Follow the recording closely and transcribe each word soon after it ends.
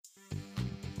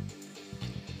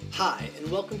Hi, and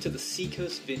welcome to the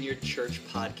Seacoast Vineyard Church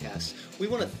podcast. We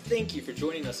want to thank you for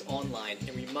joining us online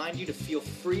and remind you to feel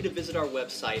free to visit our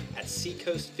website at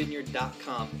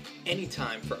seacoastvineyard.com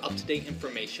anytime for up-to-date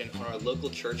information on our local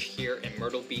church here in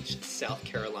Myrtle Beach, South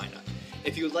Carolina.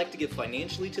 If you would like to give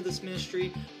financially to this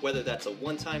ministry, whether that's a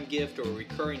one-time gift or a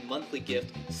recurring monthly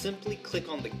gift, simply click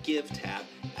on the Give tab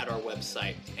at our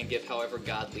website and give however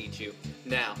God leads you.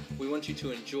 Now, we want you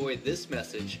to enjoy this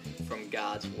message from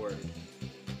God's Word.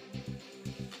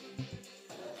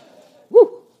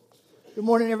 Woo! Good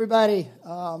morning, everybody.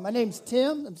 My name's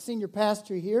Tim. I'm senior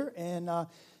pastor here, and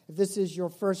if this is your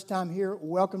first time here,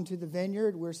 welcome to the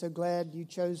Vineyard. We're so glad you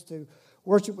chose to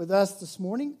worship with us this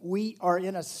morning. We are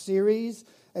in a series,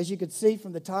 as you can see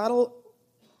from the title,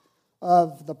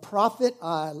 of the prophet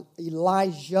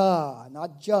Elijah,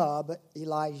 not Jah, but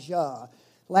Elijah.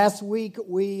 Last week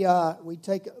we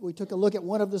took a look at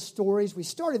one of the stories. We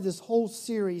started this whole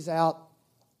series out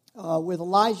with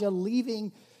Elijah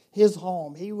leaving his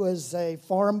home. He was a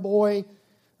farm boy,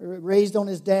 raised on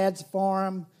his dad's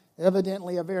farm,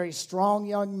 evidently a very strong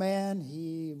young man.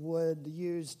 He would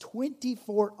use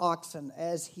 24 oxen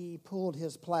as he pulled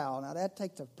his plow. Now that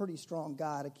takes a pretty strong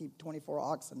guy to keep 24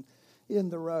 oxen in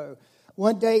the row.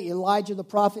 One day Elijah the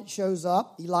prophet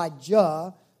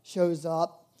Elijah shows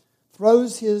up,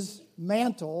 throws his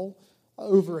mantle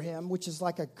over him, which is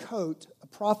like a coat, a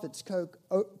prophet's coat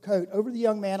over the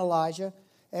young man Elijah,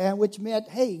 and which meant,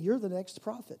 hey, you're the next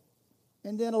prophet.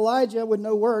 And then Elijah, with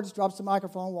no words, drops the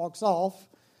microphone, walks off,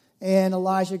 and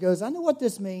Elijah goes, I know what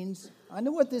this means.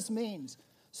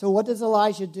 So what does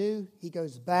Elijah do? He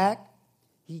goes back,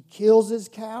 he kills his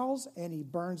cows, and he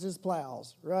burns his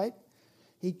plows, right?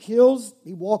 He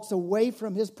walks away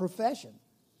from his profession.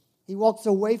 He walks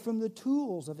away from the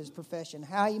tools of his profession,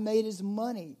 how he made his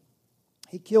money.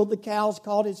 He killed the cows,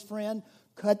 called his friend,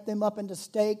 cut them up into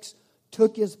steaks,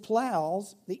 took his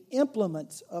plows, the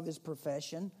implements of his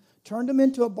profession, turned them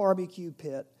into a barbecue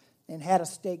pit, and had a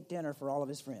steak dinner for all of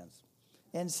his friends,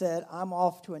 and said, I'm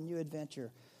off to a new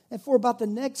adventure. And for about the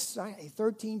next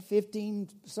 13, 15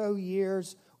 so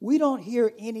years, we don't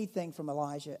hear anything from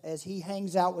Elijah as he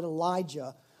hangs out with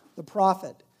Elijah, the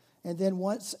prophet. And then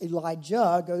once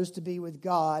Elijah goes to be with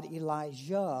God,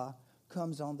 Elijah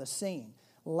comes on the scene.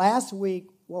 Last week,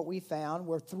 what we found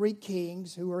were three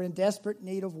kings who were in desperate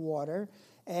need of water,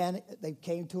 and they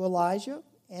came to Elijah,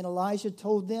 and Elijah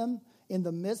told them in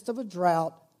the midst of a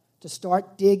drought to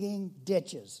start digging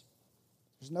ditches.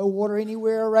 There's no water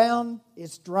anywhere around,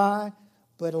 it's dry,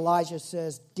 but Elijah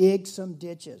says, dig some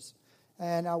ditches.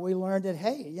 And we learned that,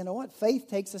 hey, you know what? Faith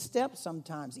takes a step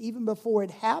sometimes. Even before it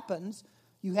happens,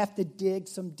 you have to dig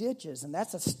some ditches, and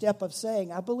that's a step of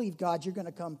saying, I believe, God, you're going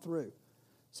to come through.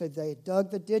 So they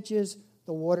dug the ditches,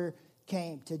 the water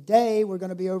came. Today, we're going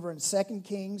to be over in 2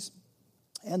 Kings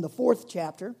and the 4th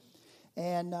chapter,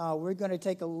 and we're going to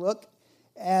take a look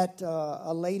at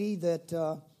a lady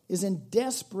that is in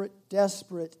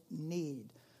desperate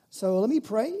need. So let me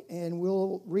pray, and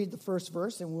we'll read the first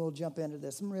verse, and we'll jump into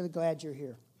this. I'm really glad you're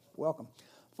here. Welcome.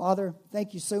 Father,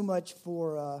 thank you so much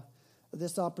for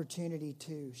this opportunity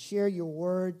to share your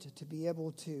word, to be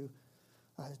able to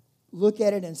look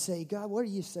at it and say, God, what are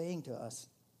you saying to us?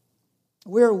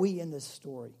 Where are we in this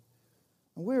story?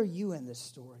 And where are you in this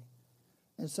story?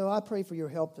 And so I pray for your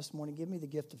help this morning. Give me the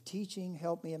gift of teaching.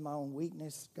 Help me in my own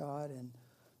weakness, God, and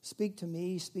speak to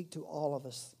me, speak to all of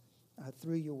us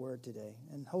through your word today.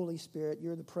 And Holy Spirit,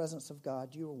 you're the presence of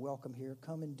God. You are welcome here.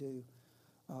 Come and do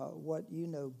what you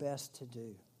know best to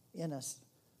do in us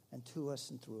and to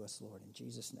us and through us, Lord. In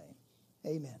Jesus' name,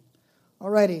 amen. All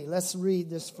righty, let's read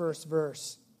this first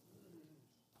verse.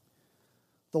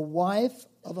 The wife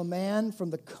of a man from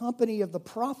the company of the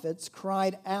prophets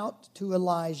cried out to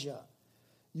Elijah,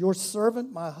 your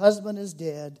servant, my husband, is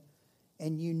dead,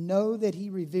 and you know that he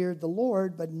revered the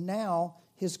Lord, but now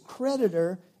his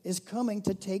creditor is coming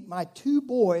to take my 2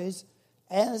 boys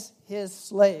as his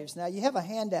slaves. Now, you have a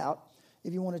handout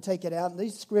if you want to take it out. And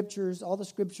these scriptures, all the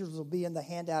scriptures will be in the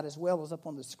handout as well as up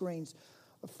on the screens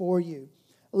for you.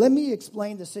 Let me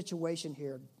explain the situation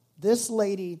here. This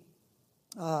lady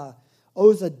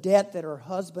owes a debt that her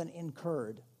husband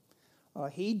incurred.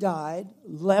 He died,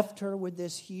 left her with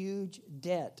this huge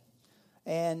debt.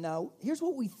 And here's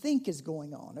what we think is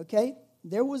going on, okay?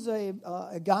 There was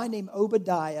a guy named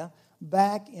Obadiah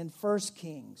back in 1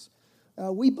 Kings.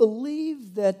 We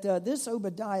believe that this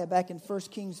Obadiah back in 1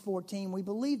 Kings 14, we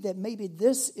believe that maybe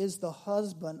this is the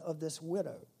husband of this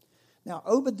widow. Now,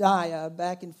 Obadiah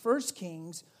back in 1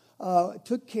 Kings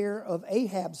took care of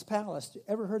Ahab's palace.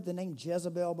 Ever heard the name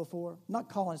Jezebel before? I'm not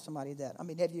calling somebody that. I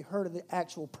mean, have you heard of the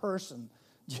actual person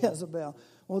Jezebel.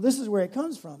 Well, this is where it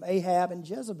comes from, Ahab and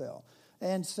Jezebel.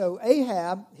 And so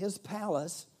Ahab, his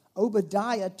palace,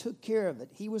 Obadiah took care of it.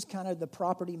 He was kind of the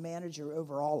property manager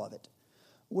over all of it.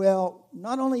 Well,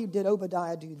 not only did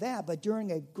Obadiah do that, but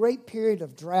during a great period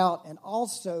of drought and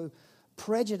also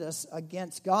prejudice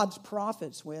against God's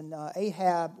prophets, when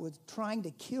Ahab was trying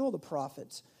to kill the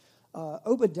prophets,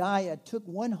 Obadiah took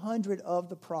 100 of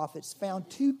the prophets, found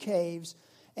 2 caves,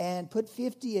 and put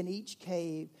 50 in each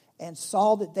cave, and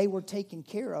saw that they were taken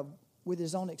care of with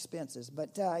his own expenses.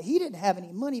 But he didn't have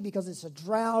any money because it's a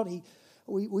drought.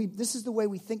 This is the way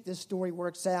we think this story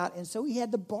works out. And so he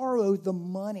had to borrow the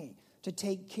money to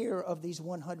take care of these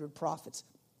 100 prophets.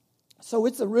 So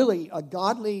it's really a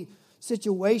godly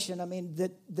situation,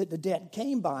 that the debt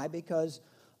came by because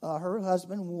her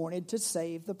husband wanted to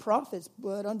save the prophets.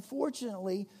 But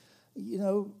unfortunately,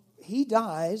 he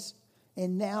dies,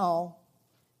 and now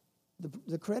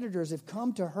the creditors have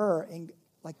come to her and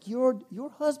like, your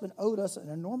husband owed us an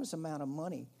enormous amount of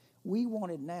money. We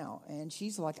want it now. And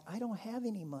she's like, I don't have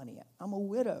any money. I'm a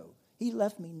widow. He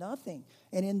left me nothing.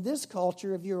 And in this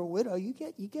culture, if you're a widow, you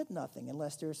get nothing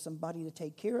unless there's somebody to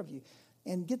take care of you.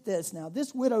 And get this now,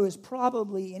 this widow is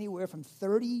probably anywhere from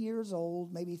 30 years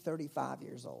old, maybe 35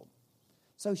 years old.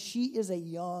 So she is a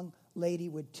young lady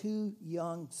with 2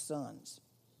 young sons.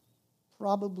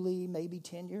 Probably maybe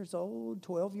 10 years old,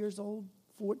 12 years old,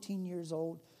 14 years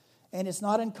old. And it's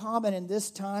not uncommon in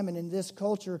this time and in this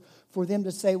culture for them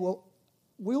to say, well,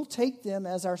 we'll take them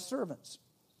as our servants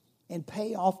and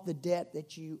pay off the debt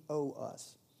that you owe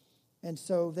us. And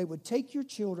so they would take your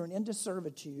children into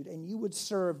servitude and you would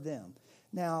serve them.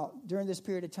 Now, during this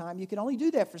period of time, you could only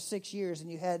do that for 6 years and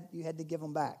you had to give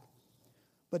them back.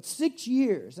 But 6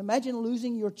 years, imagine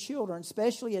losing your children,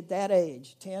 especially at that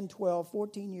age, 10, 12,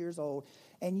 14 years old,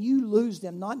 and you lose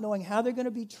them not knowing how they're going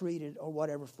to be treated or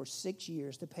whatever for 6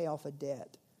 years to pay off a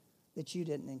debt that you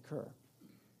didn't incur.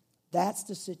 That's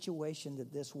the situation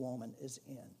that this woman is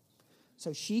in.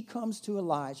 So she comes to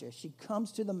Elijah. She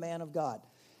comes to the man of God,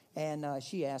 and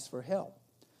she asks for help.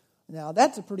 Now,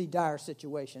 that's a pretty dire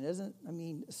situation, isn't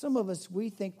it? Some of us, we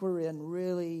think we're in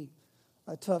really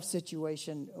a tough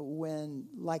situation when,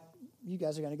 like, you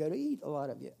guys are going to go to eat, a lot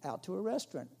of you, out to a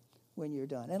restaurant when you're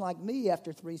done. And like me,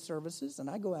 after 3 services, and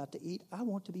I go out to eat, I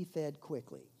want to be fed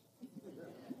quickly.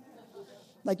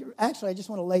 Actually, I just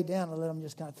want to lay down and let them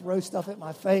just kind of throw stuff at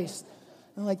my face.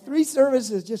 And 3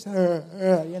 services, just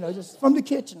from the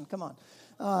kitchen, come on.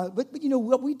 But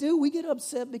what we do, we get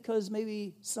upset because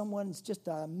maybe someone's just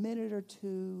a minute or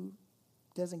 2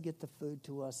 doesn't get the food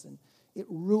to us, and it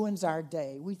ruins our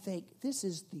day. We think, this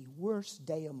is the worst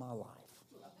day of my life,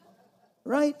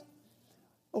 right?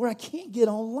 Or I can't get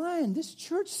online. This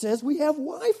church says we have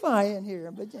Wi-Fi in here.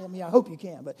 But I hope you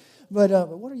can. But what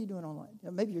are you doing online?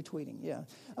 Maybe you're tweeting, yeah.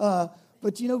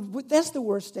 But that's the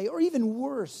worst day. Or even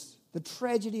worse, the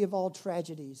tragedy of all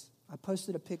tragedies. I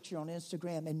posted a picture on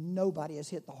Instagram, and nobody has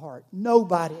hit the heart.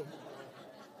 Nobody.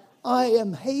 I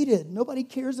am hated. Nobody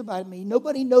cares about me.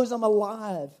 Nobody knows I'm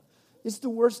alive. It's the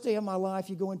worst day of my life.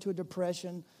 You go into a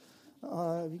depression.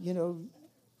 But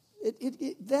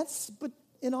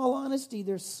in all honesty,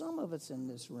 there's some of us in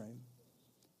this room.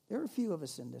 There are a few of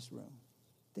us in this room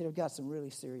that have got some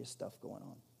really serious stuff going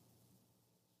on.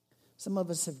 Some of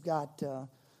us have got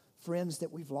friends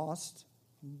that we've lost,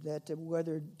 that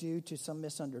whether due to some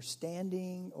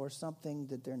misunderstanding or something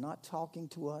that they're not talking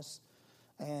to us,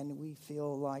 and we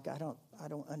feel like I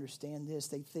don't understand this.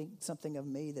 They think something of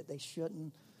me that they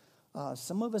shouldn't.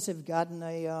 Some of us have gotten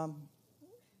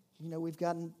we've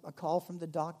gotten a call from the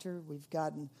doctor. We've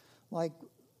gotten, I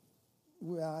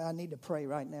need to pray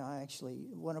right now, actually.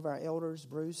 One of our elders,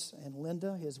 Bruce and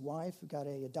Linda, his wife, got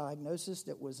a diagnosis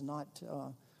that was not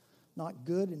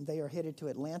good, and they are headed to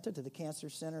Atlanta to the cancer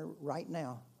center right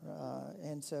now.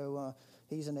 And so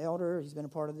he's an elder. He's been a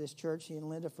part of this church, he and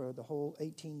Linda, for the whole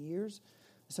 18 years.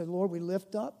 So, Lord, we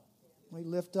lift up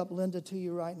Linda to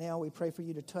you right now. We pray for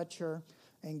you to touch her.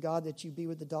 And God, that you be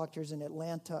with the doctors in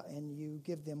Atlanta and you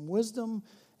give them wisdom.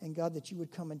 And God, that you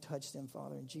would come and touch them,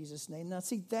 Father, in Jesus' name. Now,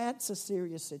 see, that's a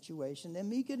serious situation. And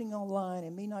me getting online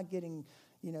and me not getting,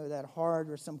 that heart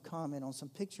or some comment on some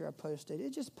picture I posted,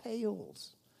 it just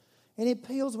pales. And it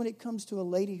pales when it comes to a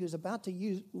lady who's about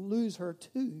to lose her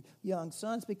 2 young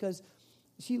sons because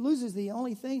she loses the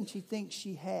only thing she thinks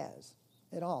she has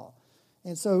at all.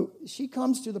 And so she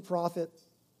comes to the prophet,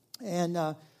 and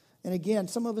again,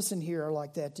 some of us in here are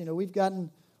like that. We've gotten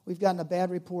a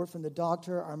bad report from the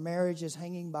doctor. Our marriage is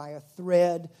hanging by a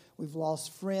thread. We've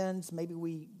lost friends. Maybe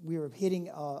we are hitting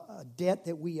a debt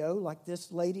that we owe, like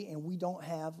this lady, and we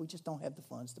just don't have the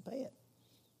funds to pay it.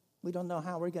 We don't know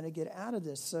how we're going to get out of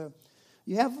this. So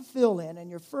You have a fill-in, and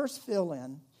your first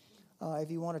fill-in,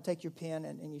 if you want to take your pen,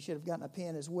 and you should have gotten a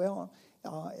pen as well,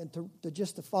 and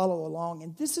to follow along.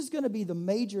 And this is going to be the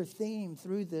major theme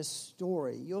through this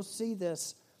story. You'll see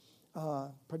this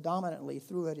predominantly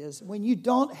through it is when you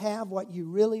don't have what you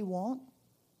really want,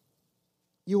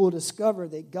 you will discover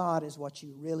that God is what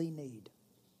you really need.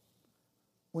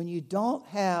 When you don't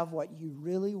have what you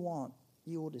really want,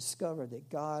 you will discover that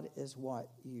God is what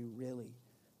you really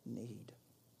need.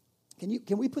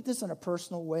 Can we put this in a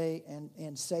personal way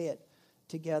and say it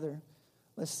together?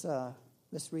 Let's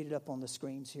read it up on the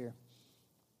screens here.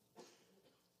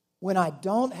 When I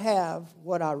don't have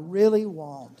what I really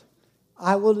want,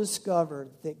 I will discover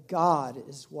that God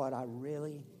is what I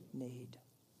really need.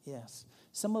 Yes.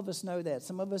 Some of us know that.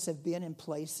 Some of us have been in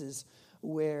places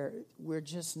where we're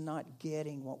just not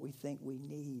getting what we think we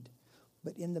need.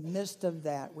 But in the midst of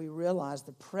that, we realize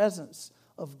the presence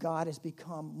of God has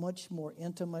become much more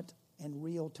intimate and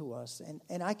real to us.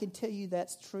 And I can tell you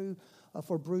that's true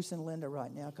for Bruce and Linda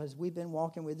right now, because we've been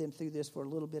walking with them through this for a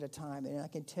little bit of time. And I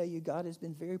can tell you God has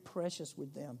been very precious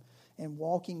with them and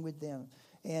walking with them.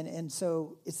 And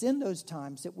so it's in those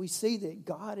times that we see that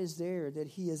God is there, that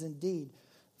He is indeed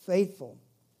faithful.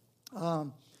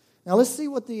 Now let's see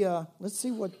what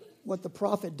the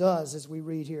prophet does as we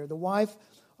read here. The wife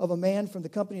of a man from the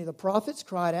company of the prophets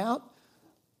cried out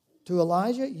to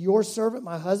Elijah, "Your servant,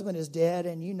 my husband, is dead,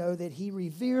 and you know that he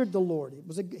revered the Lord.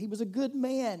 He was a good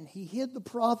man. He hid the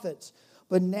prophets,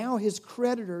 but now his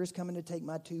creditor is coming to take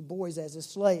my 2 boys as a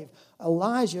slave."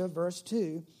 Elijah, verse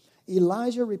 2,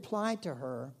 Elijah replied to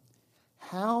her,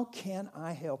 "How can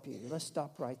I help you?" Let's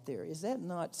stop right there. Is that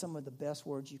not some of the best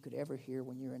words you could ever hear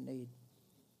when you're in need?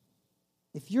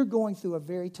 If you're going through a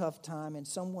very tough time and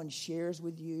someone shares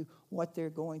with you what they're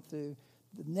going through,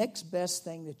 the next best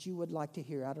thing that you would like to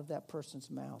hear out of that person's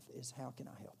mouth is, "How can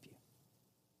I help you?"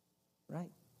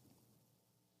 Right?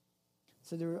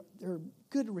 So there are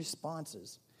good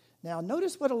responses. Now,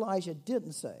 notice what Elijah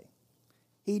didn't say.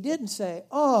 He didn't say,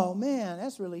 "Oh, man,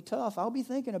 that's really tough. I'll be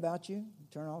thinking about you."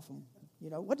 Turn off and,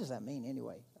 what does that mean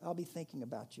anyway? I'll be thinking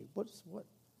about you. What does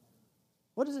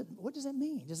that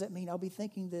mean? Does that mean I'll be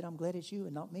thinking that I'm glad it's you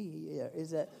and not me?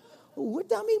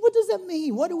 What does that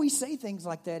mean? Why do we say things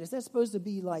like that? Is that supposed to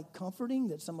be like comforting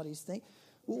that somebody's thinking?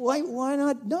 Why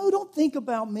not? No, don't think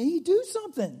about me. Do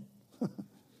something.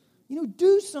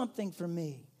 Do something for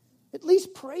me. At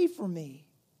least pray for me.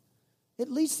 At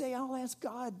least say, I'll ask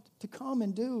God to come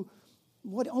and do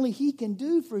what only He can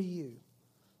do for you.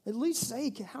 At least say,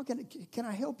 how can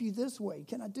I help you this way?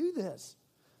 Can I do this?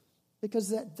 Because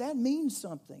that means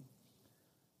something.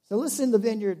 So let's in the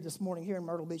vineyard this morning here in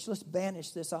Myrtle Beach, let's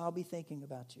banish this, "I'll be thinking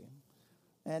about you."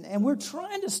 And we're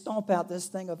trying to stomp out this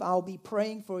thing of, "I'll be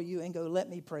praying for you," and go, "Let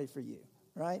me pray for you."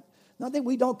 Right? Not that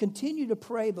we don't continue to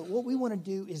pray, but what we want to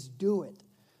do is do it.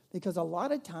 Because a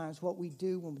lot of times what we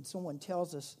do when someone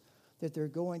tells us that they're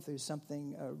going through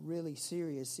something really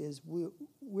serious is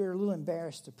we're a little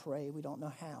embarrassed to pray. We don't know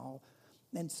how.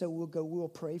 And so we'll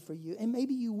pray for you. And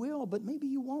maybe you will, but maybe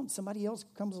you won't. Somebody else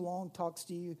comes along, talks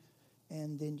to you,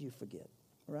 and then you forget,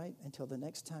 right? Until the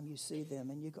next time you see them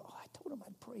and you go, "Oh, I told him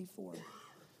I'd pray for him."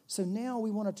 So now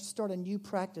we want to start a new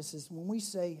practice. Is when we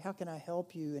say, "How can I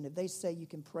help you?" And if they say, "You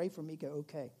can pray for me," go,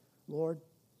 "Okay, Lord,"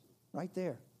 right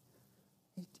there.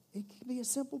 It could be a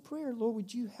simple prayer. "Lord,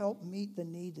 would you help meet the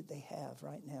need that they have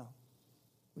right now?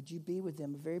 Would you be with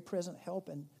them, a very present help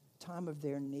in time of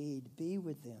their need? Be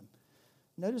with them."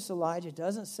 Notice Elijah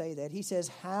doesn't say that. He says,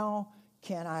 "How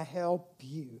can I help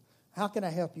you?" How can I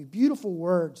help you? Beautiful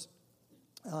words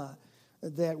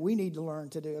that we need to learn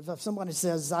to do. If somebody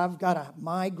says, "I've got a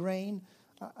migraine,"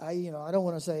 I don't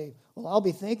want to say, "Well, I'll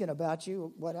be thinking about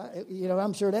you."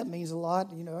 I'm sure that means a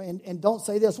lot. And don't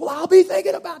say this, "Well, I'll be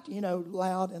thinking about you,"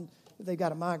 loud, and if they've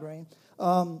got a migraine.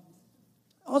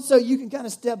 Also, you can kind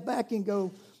of step back and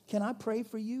go, "Can I pray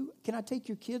for you? Can I take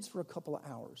your kids for a couple of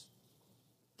hours?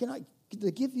 Can I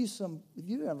give you some?" If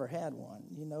you've ever had one,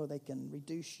 they can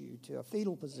reduce you to a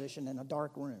fetal position in a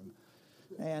dark room.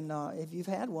 And if you've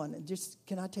had one, just,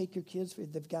 "Can I take your kids?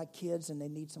 If they've got kids and they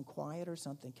need some quiet or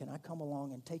something, can I come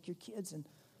along and take your kids and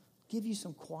give you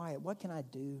some quiet? What can I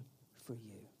do for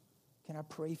you? Can I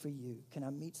pray for you? Can I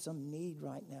meet some need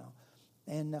right now?"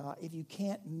 And if you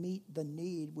can't meet the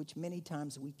need, which many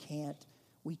times we can't,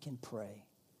 we can pray.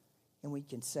 And we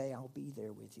can say, "I'll be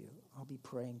there with you. I'll be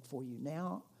praying for you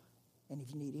now. And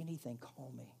if you need anything,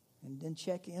 call me." And then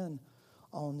check in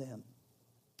on them.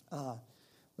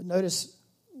 But notice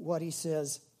what he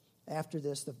says after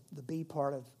this, the B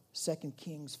part of 2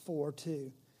 Kings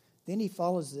 4:2. Then he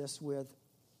follows this with,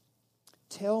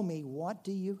 "Tell me, what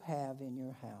do you have in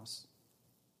your house?"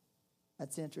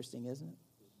 That's interesting, isn't it?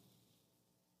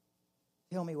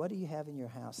 Tell me, what do you have in your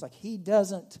house? Like he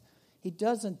doesn't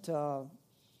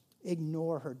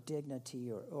ignore her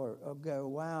dignity or go,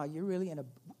 wow, you're really in a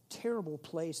terrible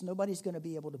place. Nobody's going to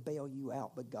be able to bail you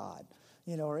out but God,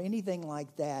 or anything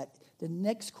like that. The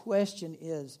next question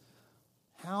is,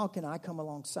 how can I come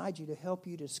alongside you to help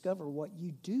you discover what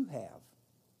you do have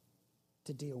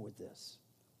to deal with this?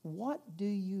 What do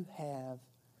you have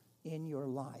in your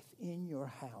life, in your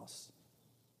house,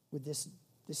 with this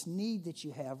need that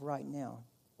you have right now?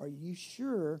 Are you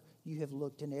sure you have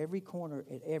looked in every corner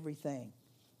at everything,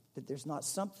 that there's not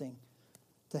something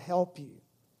to help you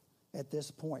at this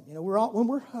point? When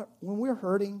we're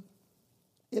hurting,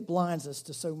 it blinds us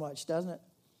to so much, doesn't it?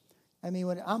 I mean,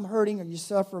 when I'm hurting or you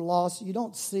suffer loss, you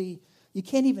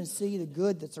can't even see the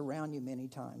good that's around you many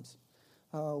times.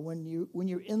 When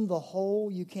you're in the hole,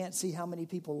 you can't see how many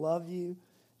people love you.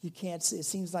 You can't see. It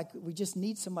seems like we just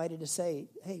need somebody to say,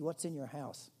 hey, what's in your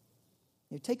house?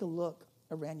 Take a look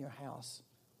around your house.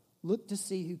 Look to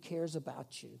see who cares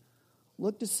about you.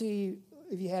 Look to see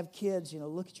if you have kids,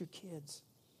 look at your kids.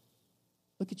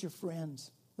 Look at your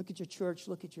friends. Look at your church.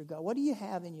 Look at your God. What do you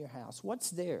have in your house? What's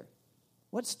there?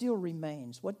 What still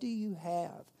remains? What do you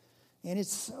have? And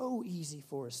it's so easy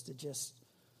for us to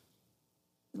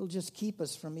it'll just keep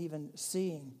us from even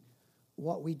seeing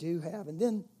what we do have. And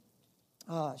then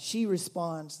she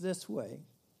responds this way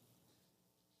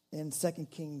in 2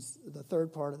 Kings, the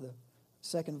third part of the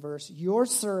second verse. Your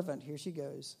servant, here she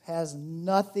goes, has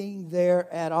nothing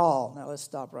there at all. Now let's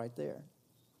stop right there.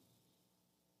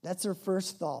 That's her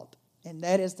first thought. And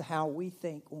that is how we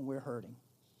think when we're hurting.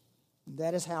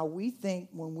 That is how we think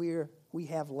when we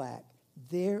have lack.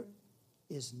 There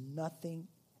is nothing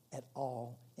at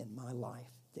all in my life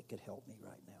that could help me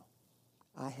right now.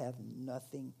 I have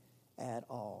nothing at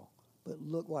all. But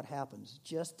look what happens.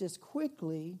 Just as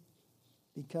quickly,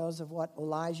 because of what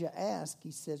Elijah asked,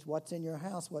 he says, what's in your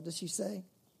house? What does she say?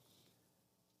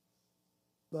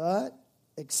 But,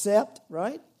 except,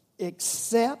 right?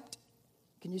 Except.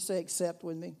 Can you say except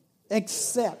with me?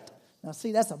 Except. Now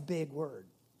see, that's a big word.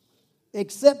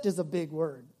 Except is a big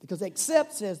word, because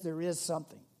except says there is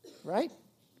something, right?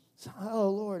 So, oh,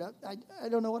 Lord, I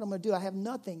don't know what I'm going to do. I have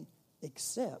nothing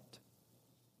except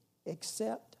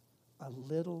a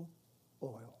little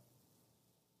oil.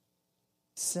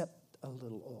 Except a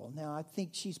little oil. Now, I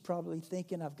think she's probably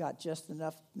thinking I've got just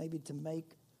enough maybe to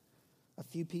make a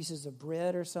few pieces of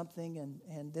bread or something,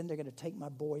 and then they're going to take my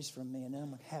boys from me, and then I'm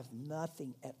going to have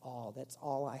nothing at all. That's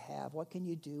all I have. What can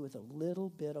you do with a little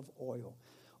bit of oil?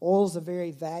 Oil is a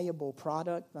very valuable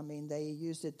product. I mean, they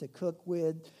used it to cook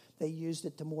with. They used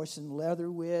it to moisten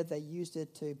leather with. They used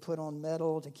it to put on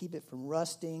metal to keep it from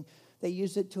rusting. They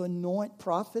used it to anoint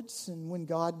prophets, and when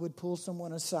God would pull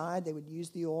someone aside, they would use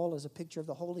the oil as a picture of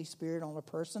the Holy Spirit on a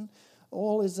person.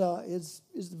 Oil is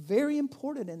very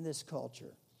important in this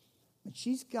culture. But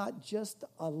she's got just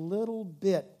a little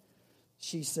bit,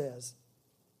 she says.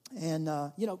 And,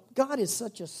 God is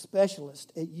such a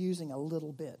specialist at using a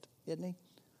little bit, isn't he?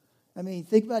 I mean,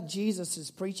 think about Jesus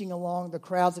is preaching along. The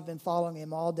crowds have been following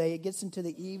him all day. It gets into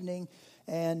the evening,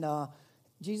 and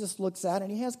Jesus looks out, and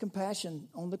he has compassion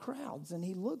on the crowds. And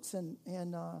he looks, and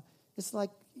it's like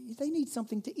they need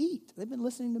something to eat. They've been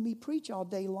listening to me preach all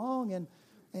day long,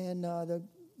 and the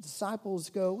disciples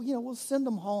go, we'll send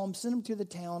them home, send them to the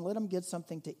town, let them get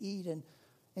something to eat.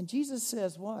 And Jesus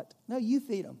says, what? No, you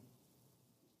feed them.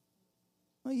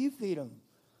 No, you feed them.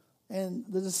 And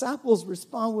the disciples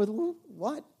respond with,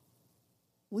 what?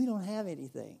 We don't have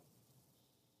anything.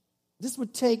 This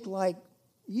would take like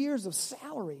years of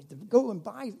salary to go and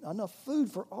buy enough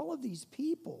food for all of these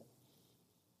people.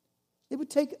 It would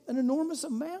take an enormous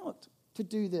amount to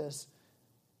do this.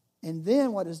 And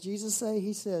then what does Jesus say?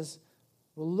 He says,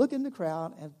 well, look in the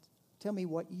crowd and tell me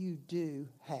what you do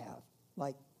have.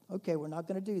 Like, okay, we're not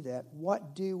going to do that.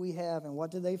 What do we have, and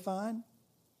what do they find?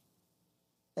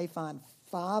 They find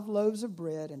 5 loaves of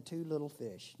bread and 2 little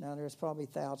fish. Now, there's probably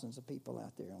thousands of people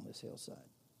out there on this hillside.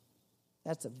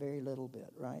 That's a very little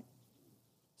bit, right?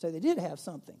 So they did have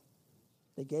something.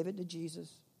 They gave it to Jesus.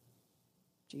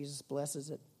 Jesus blesses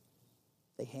it.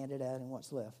 They hand it out, and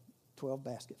what's left? 12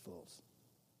 basketfuls.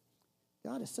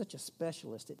 God is such a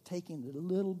specialist at taking the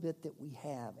little bit that we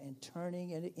have and turning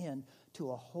it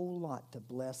into a whole lot to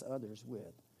bless others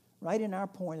with. Right in our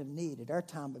point of need, at our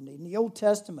time of need. In the Old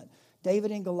Testament,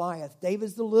 David and Goliath.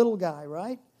 David's the little guy,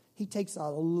 right? He takes a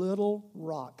little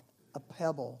rock, a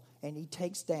pebble, and he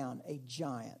takes down a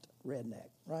giant redneck,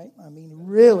 right? I mean,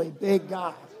 really big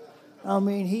guy. I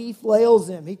mean, he flails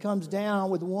him. He comes down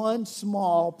with one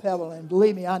small pebble, and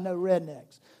believe me, I know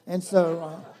rednecks. And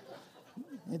so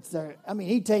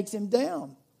He takes him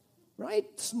down, right?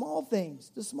 The small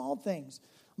things.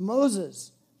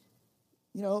 Moses,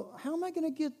 how am I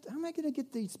going to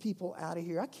get these people out of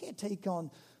here? I can't take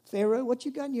on Pharaoh. What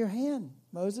you got in your hand,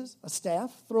 Moses? A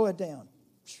staff? Throw it down.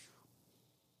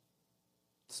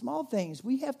 Small things.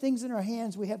 We have things in our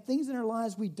hands. We have things in our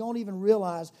lives we don't even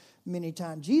realize many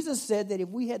times. Jesus said that if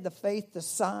we had the faith the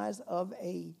size of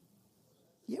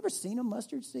you ever seen a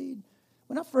mustard seed?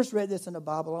 When I first read this in the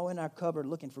Bible, I went in our cupboard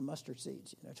looking for mustard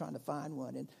seeds, trying to find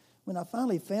one. And when I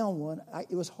finally found one,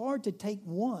 it was hard to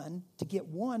get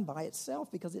one by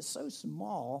itself because it's so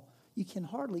small, you can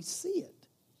hardly see it.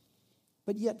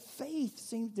 But yet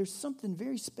there's something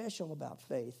very special about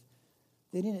faith,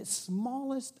 that in its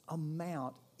smallest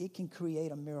amount, it can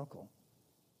create a miracle.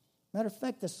 Matter of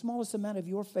fact, the smallest amount of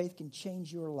your faith can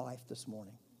change your life this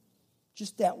morning.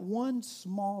 Just that one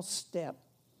small step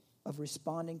of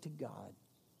responding to God,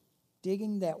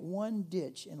 digging that one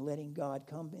ditch and letting God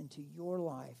come into your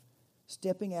life,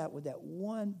 stepping out with that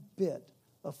one bit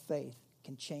of faith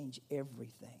can change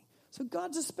everything. So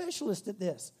God's a specialist at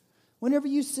this. Whenever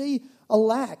you see a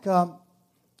lack,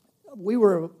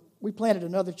 we planted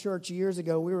another church years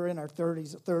ago. We were in our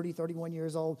 30s, 30, 31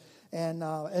 years old. And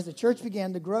as the church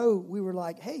began to grow, we were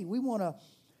like, hey, we want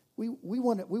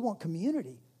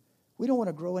community. We don't want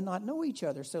to grow and not know each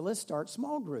other, so let's start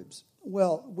small groups.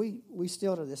 Well, we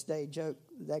still to this day joke,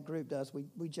 that group does,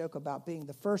 we joke about being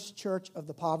the first church of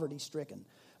the poverty-stricken.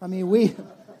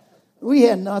 We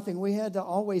had nothing. We had to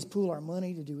always pool our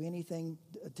money to do anything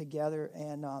together.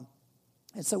 And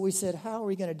so we said, how are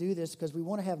we going to do this? Because we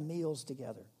want to have meals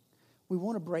together. We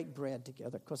want to break bread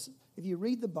together. Because if you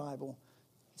read the Bible,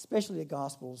 especially the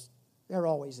Gospels, they're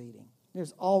always eating.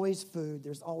 There's always food.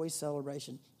 There's always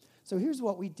celebration. So here's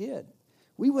what we did.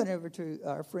 We went over to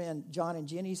our friend John and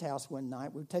Jenny's house one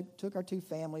night. We took our two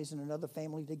families and another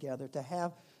family together to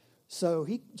have. So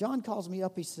John calls me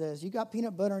up. He says, you got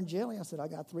peanut butter and jelly? I said, I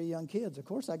got 3 young kids. Of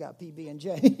course I got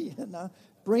PB&J.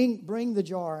 Bring the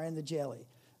jar and the jelly.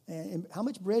 And how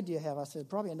much bread do you have? I said,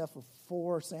 probably enough for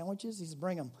 4 sandwiches. He said,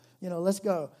 bring them. Let's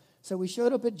go. So we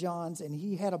showed up at John's, and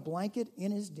he had a blanket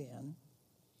in his den.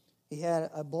 He had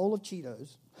a bowl of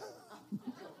Cheetos.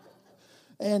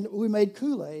 And we made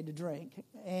Kool-Aid to drink.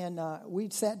 And we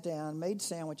sat down, made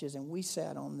sandwiches, and we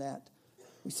sat on that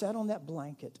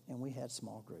blanket, and we had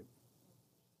small group.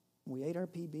 We ate our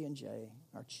PB&J,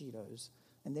 our Cheetos,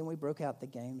 and then we broke out the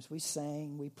games. We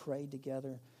sang, we prayed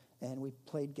together, and we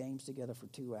played games together for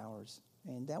 2 hours.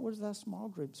 And that was our small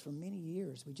groups for many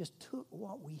years. We just took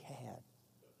what we had,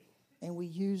 and we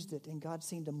used it, and God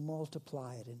seemed to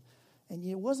multiply it. And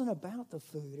it wasn't about the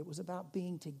food. It was about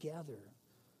being together.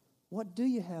 What do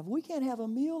you have? We can't have a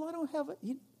meal. I don't have it.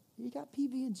 You got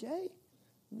PB&J?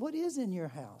 What is in your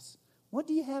house? What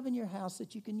do you have in your house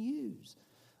that you can use?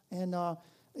 And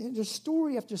there's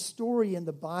story after story in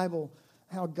the Bible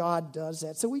how God does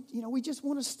that. So we just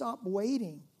want to stop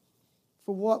waiting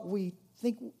for what we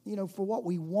think, for what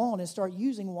we want, and start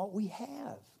using what we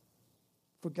have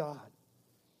for God.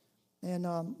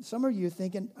 And some of you are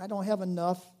thinking, I don't have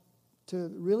enough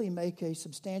to really make a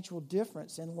substantial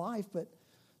difference in life, but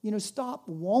stop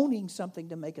wanting something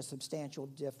to make a substantial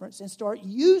difference and start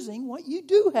using what you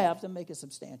do have to make a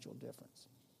substantial difference.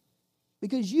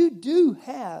 Because you do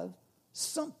have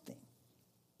something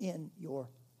in your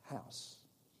house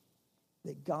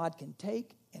that God can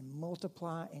take and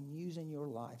multiply and use in your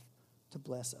life to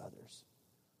bless others.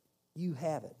 You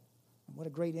have it. And what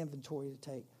a great inventory to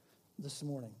take this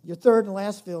morning. Your third and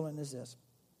last fill-in is this.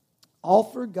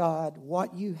 Offer God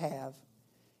what you have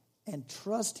and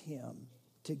trust Him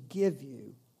to give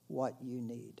you what you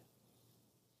need.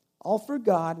 Offer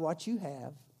God what you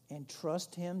have and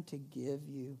trust Him to give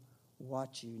you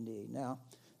what you need. Now,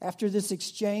 after this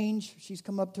exchange, she's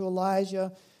come up to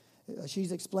Elijah.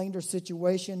 She's explained her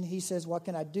situation. He says, what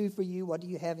can I do for you? What do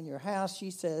you have in your house? She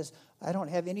says, I don't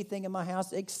have anything in my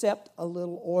house except a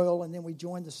little oil. And then we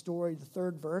join the story, the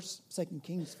 3rd verse, 2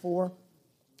 Kings 4.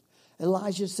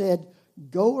 Elijah said,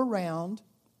 go around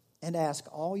and ask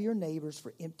all your neighbors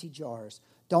for empty jars.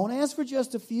 Don't ask for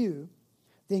just a few.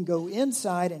 Then go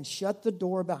inside and shut the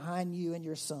door behind you and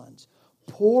your sons.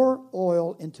 Pour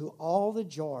oil into all the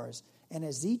jars, and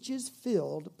as each is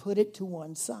filled, put it to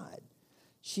one side.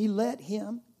 She left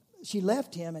him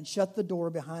and shut the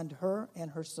door behind her and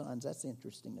her sons. That's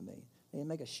interesting to me. They didn't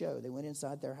make a show. They went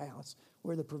inside their house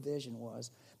where the provision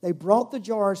was. They brought the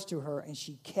jars to her, and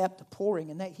she kept pouring.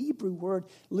 And that Hebrew word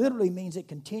literally means it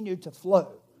continued to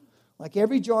flow. Like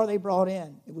every jar they brought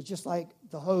in, it was just like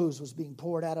the hose was being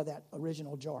poured out of that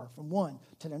original jar from one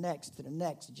to the next to the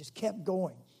next. It just kept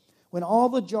going. When all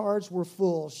the jars were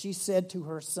full, she said to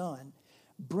her son,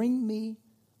 Bring me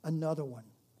another one.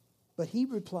 But he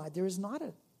replied, there is not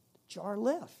a jar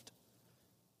left.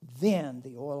 Then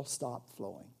the oil stopped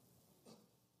flowing.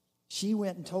 She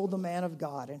went and told the man of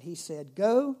God, and he said,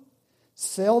 go,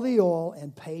 sell the oil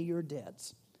and pay your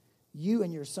debts. You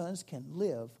and your sons can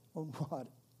live on what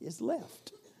is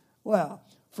left. Well,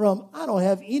 from I don't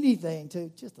have anything to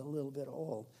just a little bit of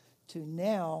oil to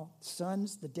now,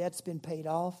 sons, the debt's been paid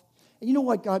off. And you know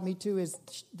what got me to is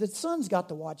the sons got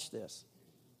to watch this.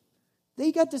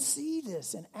 They got to see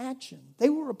this in action. They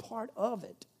were a part of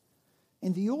it.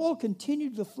 And the oil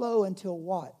continued to flow until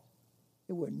what?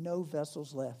 There were no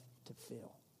vessels left to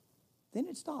fill. Then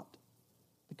it stopped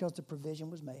because the provision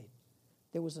was made.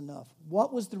 There was enough.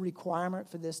 What was the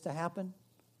requirement for this to happen?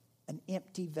 An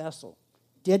empty vessel.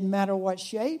 Didn't matter what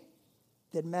shape,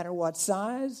 didn't matter what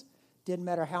size, didn't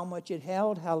matter how much it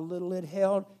held, how little it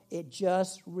held. It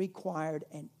just required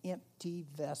an empty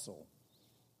vessel.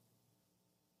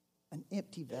 An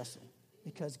empty vessel.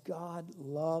 Because God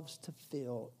loves to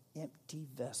fill empty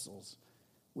vessels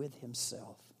with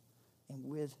himself and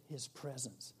with his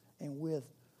presence and with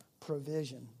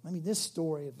provision. I mean, this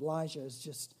story of Elijah is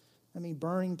just,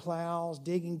 burning plows,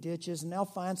 digging ditches, and now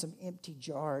find some empty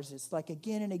jars. It's like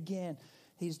again and again,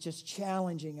 he's just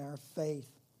challenging our faith.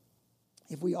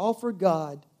 If we offer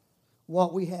God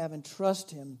what we have and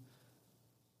trust him,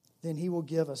 then he will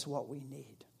give us what we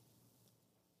need.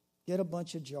 Get a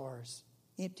bunch of jars,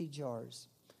 empty jars.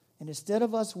 And instead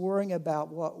of us worrying about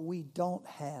what we don't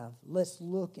have, let's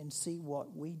look and see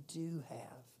what we do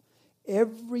have.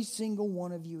 Every single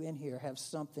one of you in here have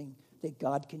something that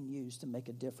God can use to make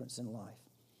a difference in life,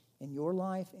 in your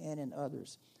life and in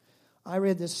others. I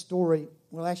read this story.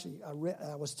 Well, actually,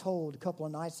 I was told a couple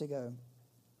of nights ago,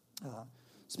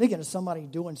 speaking of somebody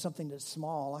doing something that's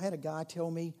small, I had a guy tell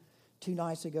me 2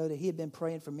 nights ago that he had been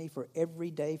praying for me for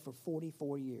every day for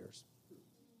 44 years.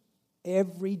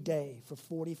 Every day for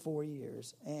 44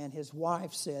 years. And his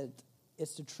wife said,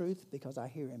 it's the truth because I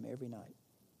hear him every night.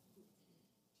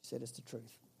 She said, it's the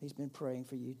truth. He's been praying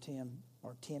for you, Tim,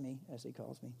 or Timmy, as he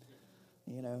calls me.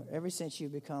 You know, ever since you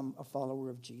become a follower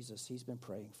of Jesus, he's been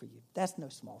praying for you. That's no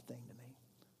small thing to me.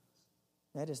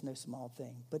 That is no small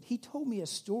thing. But he told me a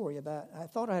story about, I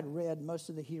thought I had read most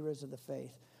of the heroes of the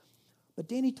faith. But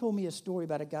then he told me a story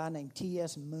about a guy named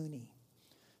T.S. Mooney.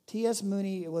 T.S.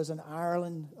 Mooney was an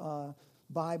Ireland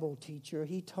Bible teacher.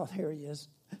 He taught, there he is,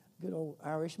 good old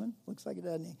Irishman, looks like it,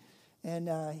 doesn't he?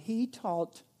 And he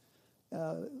taught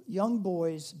young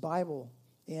boys Bible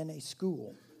in a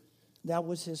school. That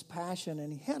was his passion.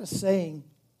 And he had a saying,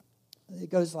 it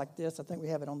goes like this, I think we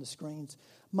have it on the screens.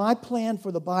 My plan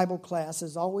for the Bible class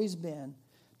has always been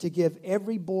to give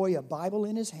every boy a Bible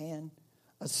in his hand,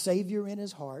 a Savior in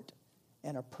his heart,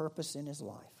 and a purpose in his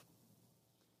life.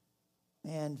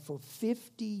 And for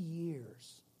 50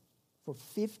 years,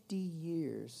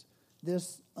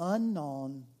 this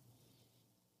unknown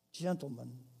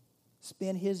gentleman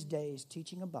spent his days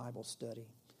teaching a Bible study.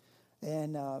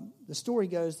 And the story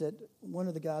goes that one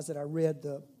of the guys that I read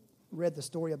the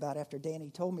story about after Danny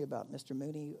told me about Mr.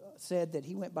 Mooney said that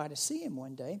he went by to see him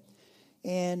one day.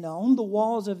 And on the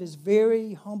walls of his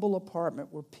very humble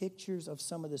apartment were pictures of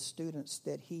some of the students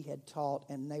that he had taught,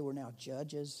 and they were now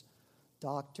judges,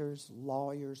 doctors,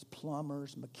 lawyers,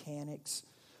 plumbers, mechanics,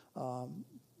 all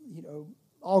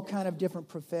kind of different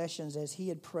professions. As he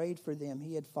had prayed for them,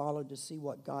 he had followed to see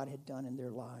what God had done in their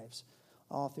lives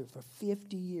all through for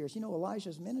 50 years. You know,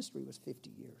 Elijah's ministry was 50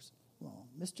 years long.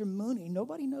 Mr. Mooney,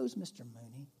 nobody knows Mr.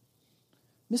 Mooney.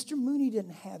 Mr. Mooney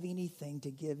didn't have anything to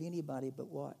give anybody but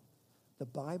what? The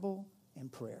Bible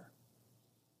and prayer.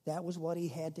 That was what he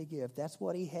had to give. That's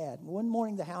what he had. One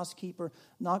morning, the housekeeper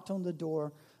knocked on the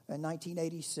door in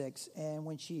 1986, and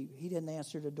when he didn't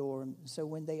answer the door. And so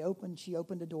when she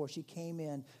opened the door, she came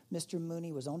in. Mr.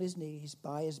 Mooney was on his knees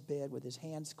by his bed with his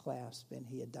hands clasped, and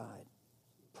he had died,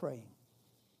 praying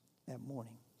that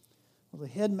morning. Well, the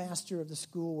headmaster of the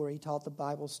school where he taught the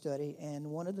Bible study and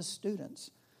one of the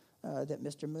students that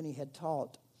Mr. Mooney had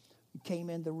taught came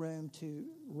in the room to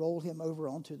roll him over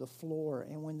onto the floor.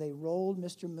 And when they rolled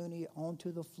Mr. Mooney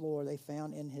onto the floor, they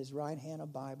found in his right hand a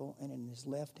Bible and in his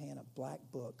left hand a black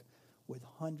book with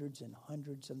hundreds and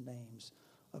hundreds of names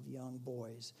of young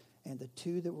boys. And the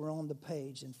two that were on the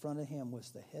page in front of him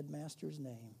was the headmaster's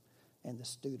name and the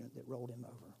student that rolled him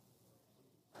over.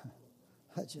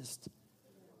 I just,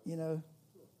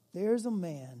 there's a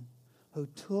man who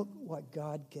took what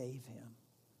God gave him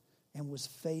and was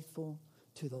faithful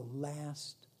to the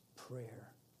last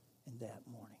prayer in that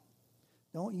morning.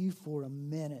 Don't you for a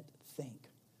minute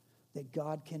think that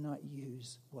God cannot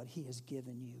use what he has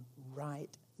given you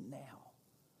right now.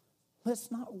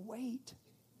 Let's not wait.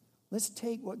 Let's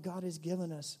take what God has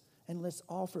given us and let's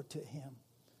offer to him.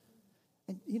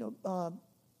 And,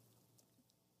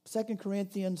 2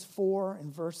 Corinthians 4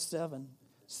 and verse 7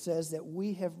 says that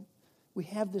we have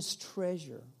this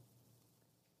treasure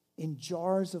in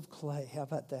jars of clay. How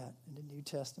about that in the New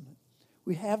Testament?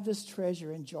 We have this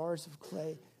treasure in jars of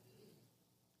clay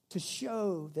to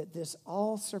show that this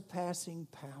all-surpassing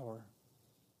power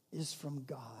is from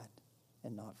God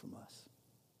and not from us.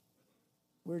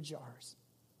 We're jars.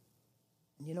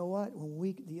 And you know what?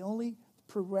 The only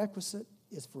prerequisite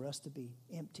is for us to be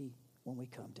empty when we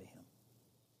come to him.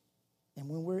 And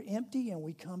when we're empty and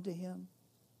we come to him,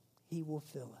 he will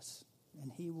fill us and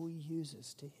he will use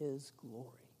us to his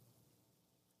glory.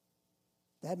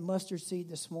 That mustard seed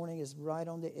this morning is right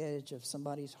on the edge of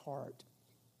somebody's heart.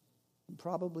 And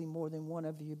probably more than one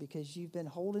of you, because you've been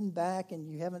holding back and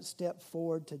you haven't stepped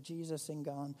forward to Jesus and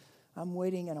gone, I'm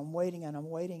waiting and I'm waiting and I'm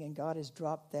waiting, and God has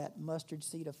dropped that mustard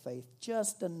seed of faith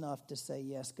just enough to say,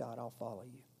 yes, God, I'll follow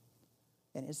you.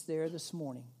 And it's there this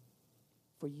morning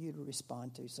for you to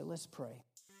respond to. So let's pray.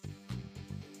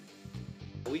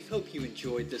 We hope you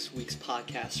enjoyed this week's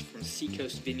podcast from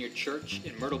Seacoast Vineyard Church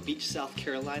in Myrtle Beach, South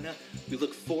Carolina. We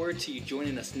look forward to you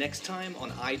joining us next time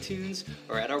on iTunes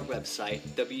or at our website,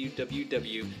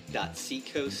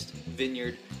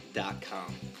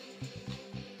 www.seacoastvineyard.com.